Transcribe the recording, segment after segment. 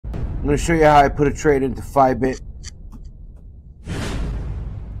I'm going to show you how I put a trade into Fybit.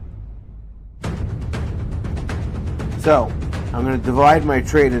 So, I'm going to divide my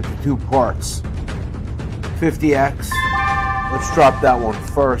trade into two parts. 50x. Let's drop that one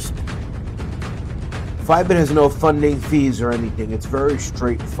first. Fybit has no funding fees or anything. It's very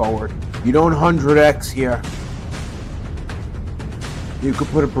straightforward. You don't 100x here. You could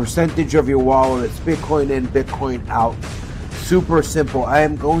put a percentage of your wallet. It's Bitcoin in, Bitcoin out. Super simple. I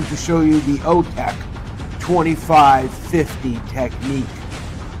am going to show you the Otech 2550 technique.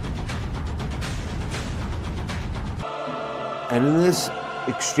 And in this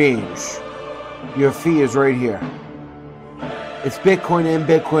exchange, your fee is right here. It's Bitcoin in,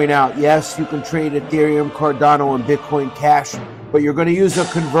 Bitcoin out. Yes, you can trade Ethereum, Cardano, and Bitcoin Cash, but you're going to use a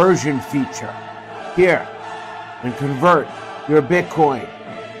conversion feature here and convert your Bitcoin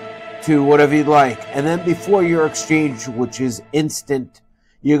to whatever you'd like. And then before your exchange, which is instant,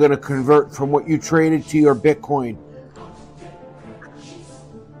 you're going to convert from what you traded to your Bitcoin.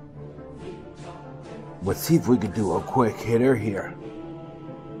 Let's see if we could do a quick hitter here.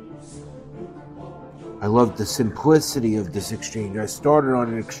 I love the simplicity of this exchange. I started on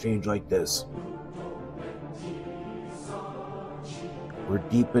an exchange like this. We're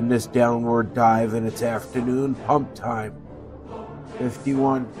deep in this downward dive and it's afternoon pump time.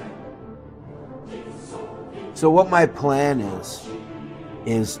 51. So what my plan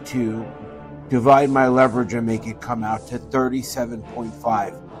is to divide my leverage and make it come out to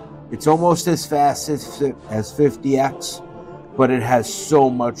 37.5. It's almost as fast as 50x, but it has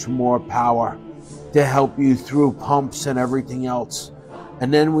so much more power to help you through pumps and everything else.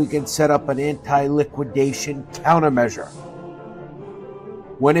 And then we can set up an anti-liquidation countermeasure.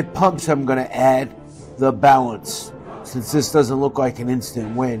 When it pumps, I'm going to add the balance. Since this doesn't look like an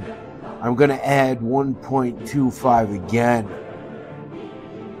instant win, I'm going to add 1.25 again.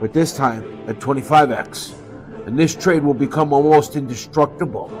 But this time at 25x. And this trade will become almost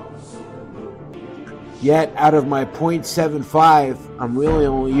indestructible. Yet out of my 0.75, I'm really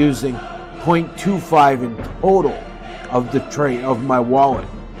only using 0.25 in total of the trade of my wallet,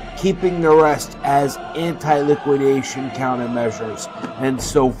 keeping the rest as anti-liquidation countermeasures and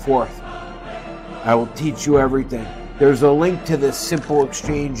so forth. I will teach you everything. There's a link to this simple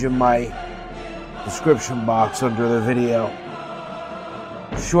exchange in my description box under the video.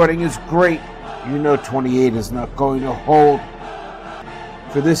 Shorting is great. You know 28 is not going to hold.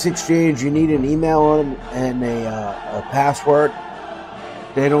 For this exchange, you need an email and a password.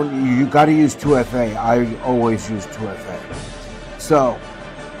 You got to use 2FA. I always use 2FA. So,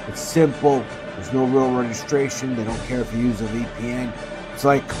 it's simple. There's no real registration. They don't care if you use a VPN. It's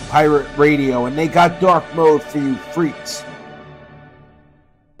like pirate radio, and they got dark mode for you freaks.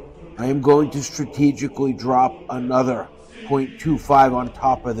 I am going to strategically drop another 0.25 on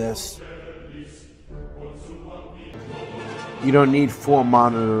top of this. You don't need 4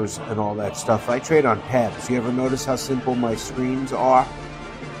 monitors and all that stuff. I trade on tabs. You ever notice how simple my screens are?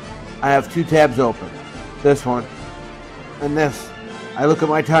 I have 2 tabs open. This one and this. I look at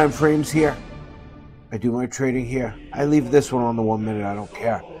my time frames here. I do my trading here. I leave this one on the 1 minute. I don't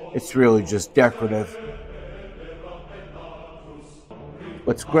care. It's really just decorative.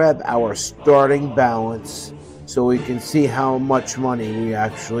 Let's grab our starting balance so we can see how much money we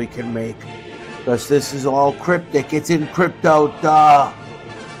actually can make. Because this is all cryptic. It's in crypto, duh.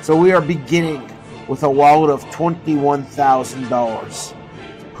 So we are beginning with a wallet of $21,000.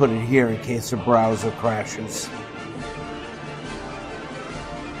 Put it here in case the browser crashes.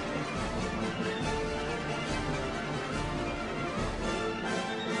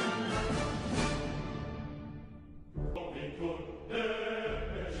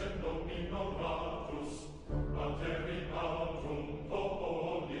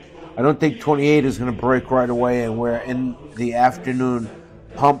 I don't think 28 is going to break right away, and we're in the afternoon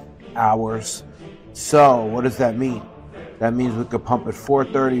pump hours. So what does that mean? That means we could pump at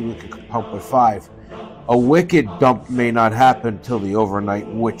 4:30, we could pump at 5. A wicked dump may not happen till the overnight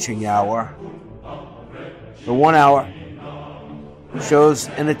witching hour. The 1 hour shows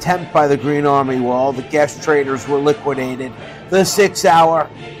an attempt by the Green Army where all the guest traders were liquidated. The 6 hour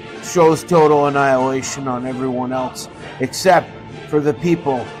shows total annihilation on everyone else except for the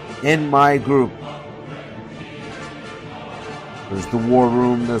people in my group. There's the war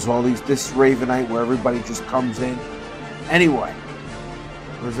room, there's all these, this Ravenite where everybody just comes in. Anyway,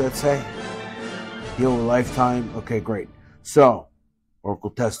 what does that say? Deal with lifetime. Okay, great. So, Oracle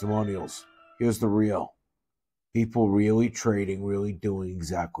testimonials. Here's the real. People really trading, really doing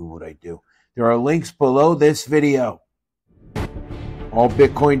exactly what I do. There are links below this video. All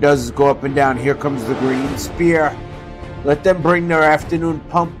Bitcoin does is go up and down. Here comes the green spear. Let them bring their afternoon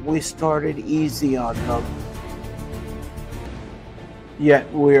pump. We started easy on them.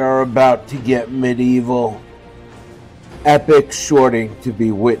 Yet we are about to get medieval. Epic shorting to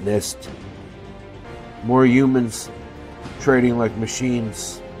be witnessed. More humans trading like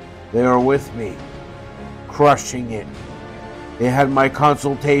machines. They are with me, crushing it. They had my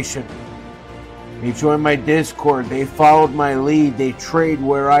consultation. They joined my Discord. They followed my lead. They trade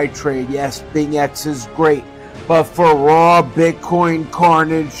where I trade. Yes, Big X is great. But for raw Bitcoin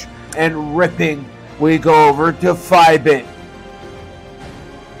carnage and ripping, we go over to Fybit.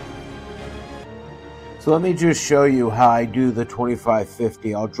 So let me just show you how I do the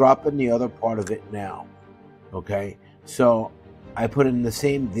 2550. I'll drop in the other part of it now. Okay, so I put in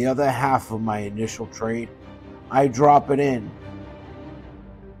the other half of my initial trade. I drop it in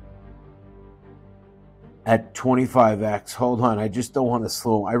at 25x. Hold on, I just don't want to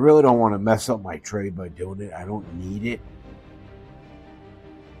slow. I really don't want to mess up my trade by doing it. I don't need it.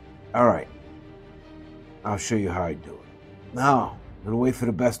 All right, I'll show you how I do it. Now, I'm going to wait for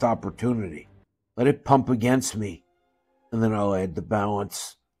the best opportunity. Let it pump against me, and then I'll add the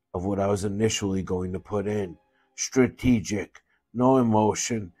balance of what I was initially going to put in. Strategic, no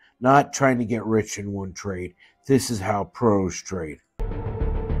emotion, not trying to get rich in one trade. This is how pros trade.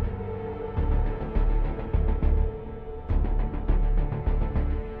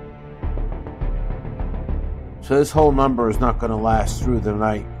 So this whole number is not going to last through the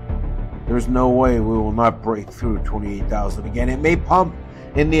night. There's no way we will not break through 28,000 again. It may pump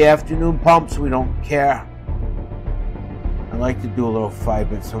in the afternoon pumps. We don't care. I like to do a little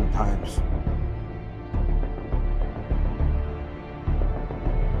Fybit sometimes.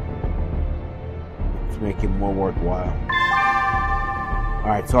 Let's make it more worthwhile.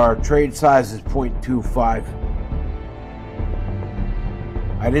 Alright, so our trade size is 0.25.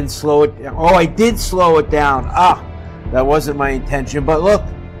 I didn't slow it down. Oh, I did slow it down. That wasn't my intention. But look,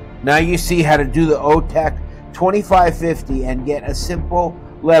 now you see how to do the Otech 2550 and get a simple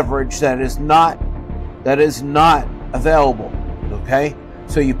leverage that is not available. Okay,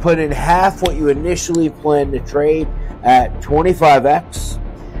 so you put in half what you initially planned to trade at 25x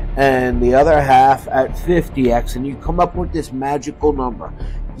and the other half at 50x, and you come up with this magical number.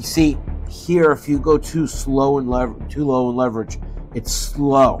 You see here, if you go too low in leverage, it's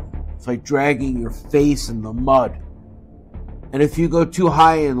slow. It's like dragging your face in the mud. And if you go too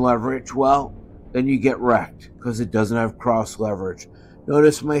high in leverage, well, then you get wrecked because it doesn't have cross leverage.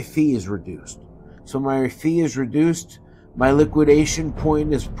 Notice my fee is reduced. So my fee is reduced, my liquidation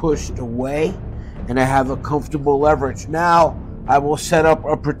point is pushed away, and I have a comfortable leverage. Now I will set up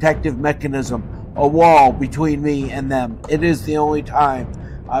a protective mechanism, a wall between me and them. It is the only time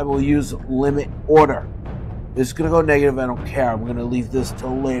I will use limit order. This is going to go negative. I don't care. I'm going to leave this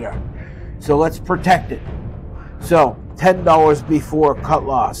till later. So let's protect it. So $10 before cut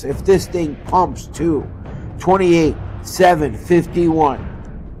loss. If this thing pumps to 28,751,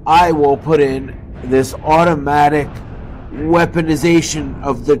 I will put in this automatic weaponization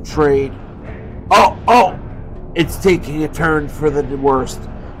of the trade. Oh, it's taking a turn for the worst.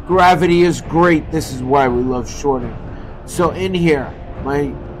 Gravity is great. This is why we love shorting. So in here,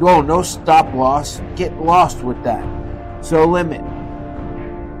 no stop loss. Get lost with that. So limit.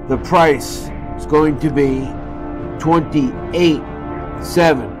 The price is going to be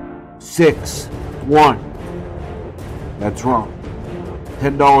 28,761. That's wrong.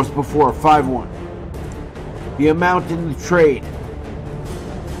 $10 before 5-1. The amount in the trade,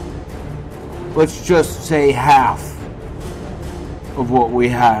 let's just say half of what we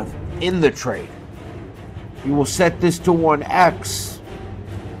have in the trade. You will set this to 1x.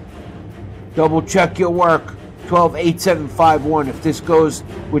 Double check your work. 12,8751. If this goes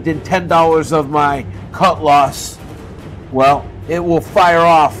within $10 of my cut loss, well, it will fire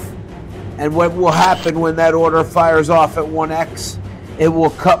off. And what will happen when that order fires off at 1x? It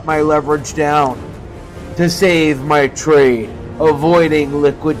will cut my leverage down to save my trade, avoiding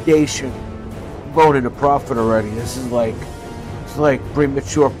liquidation. I'm going into profit already. It's like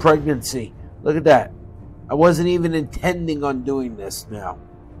premature pregnancy. Look at that. I wasn't even intending on doing this now.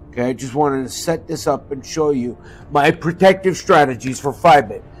 Okay, I just wanted to set this up and show you my protective strategies for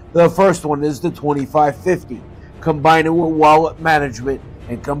Fybit. The first one is the 2550. Combine it with wallet management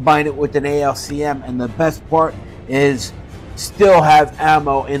and combine it with an ALCM. And the best part is still have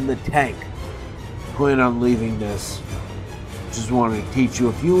ammo in the tank. Plan on leaving this. Just wanted to teach you.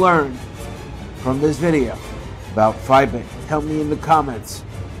 If you learned from this video about Fybit, tell me in the comments.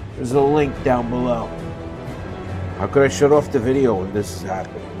 There's a link down below. How could I shut off the video when this is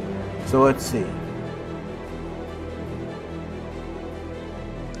happening? So let's see.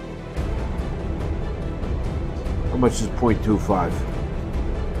 I'm much is 0.25?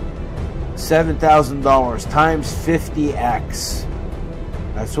 $7,000 times 50x.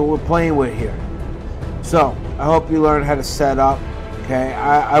 That's what we're playing with here. So I hope you learn how to set up. Okay,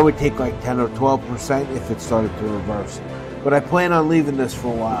 I would take like 10 or 12% if it started to reverse, but I plan on leaving this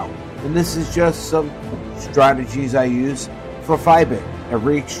for a while. And this is just some strategies I use for Fybit.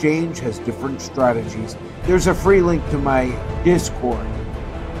 Every exchange has different strategies. There's a free link to my Discord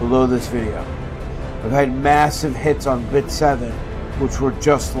below this video. I've had massive hits on Bit7, which were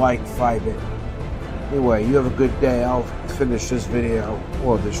just like Fybit. Anyway, you have a good day. I'll finish this video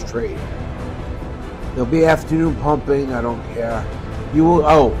or this trade. There'll be afternoon pumping. I don't care. You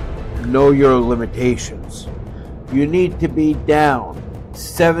will know your limitations. You need to be down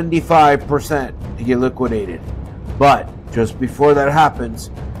 75% to get liquidated. But just before that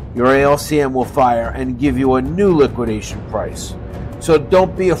happens, your ALCM will fire and give you a new liquidation price. So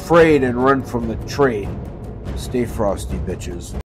don't be afraid and run from the trade. Stay frosty, bitches.